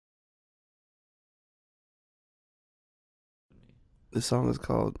This song is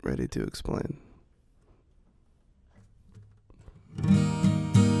called Ready to Explain.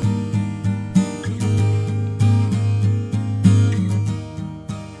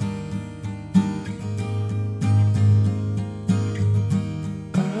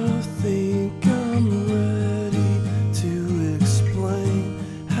 I think I'm ready to explain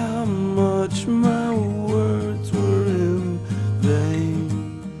how much my words were in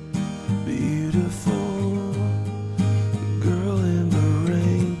vain. Beautiful girl in the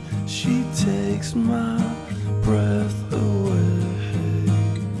rain, she takes my breath away.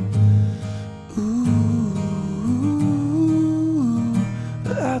 Ooh,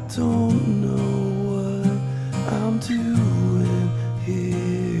 I don't know what I'm doing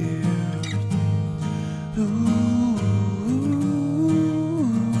here. Ooh,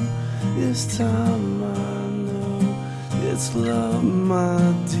 this time I know it's love,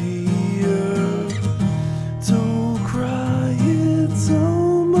 my dear. Don't cry, it's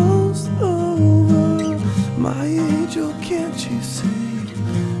almost over. My angel, can't you see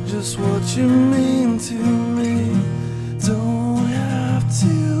just what you mean to me? Don't have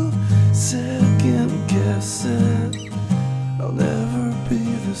to second guess it. I'll never be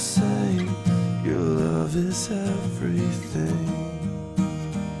the same. Your love is everything.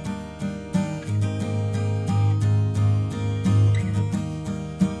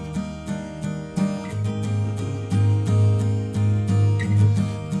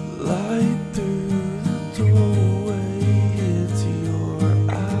 Light through the doorway hits your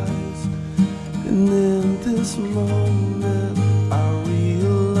eyes, and in this moment I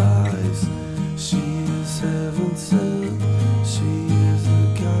realize she is heaven sent, she is a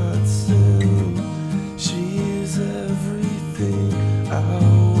godsend, she is everything I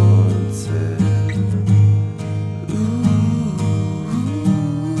wanted. Ooh,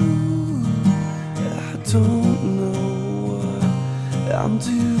 I don't know what I'm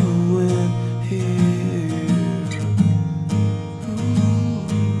doing here.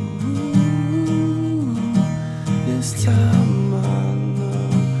 Ooh, this time I know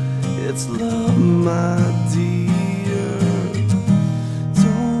it's love, my dear.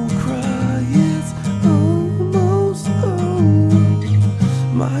 Don't cry, it's almost over.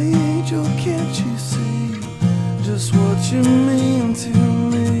 My angel, can't you see just what you mean to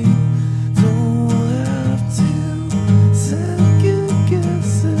me? Don't have to second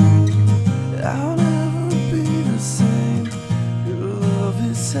guess it. I'll never be the same. Your love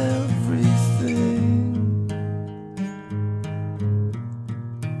is everything.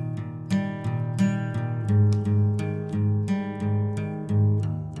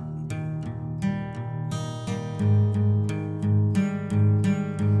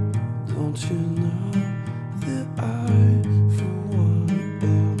 Don't you know that I, for one,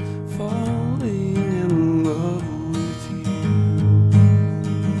 am falling in love with you?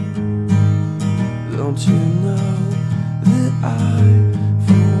 Don't you know that I,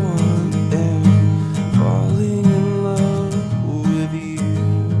 for one, am falling in love with you?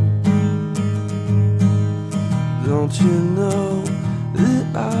 Don't you know that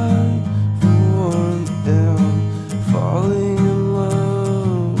I, for one, am falling in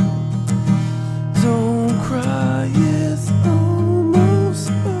love? Don't cry, it's almost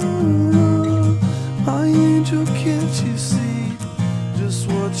over. My angel, can't you see just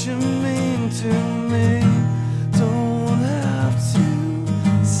what you mean to me? Don't have to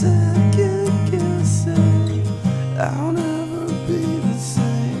second guess it. I'll never be the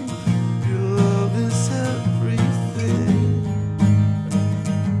same. Your love is everything.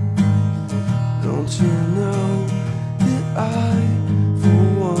 Don't you know that I, for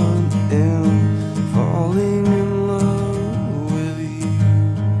one, am falling in love with you?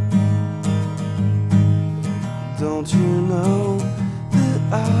 Don't you know that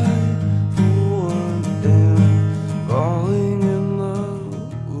I, for one, am falling in love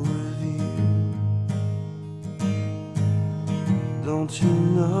with you? Don't you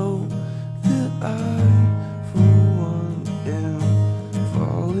know that I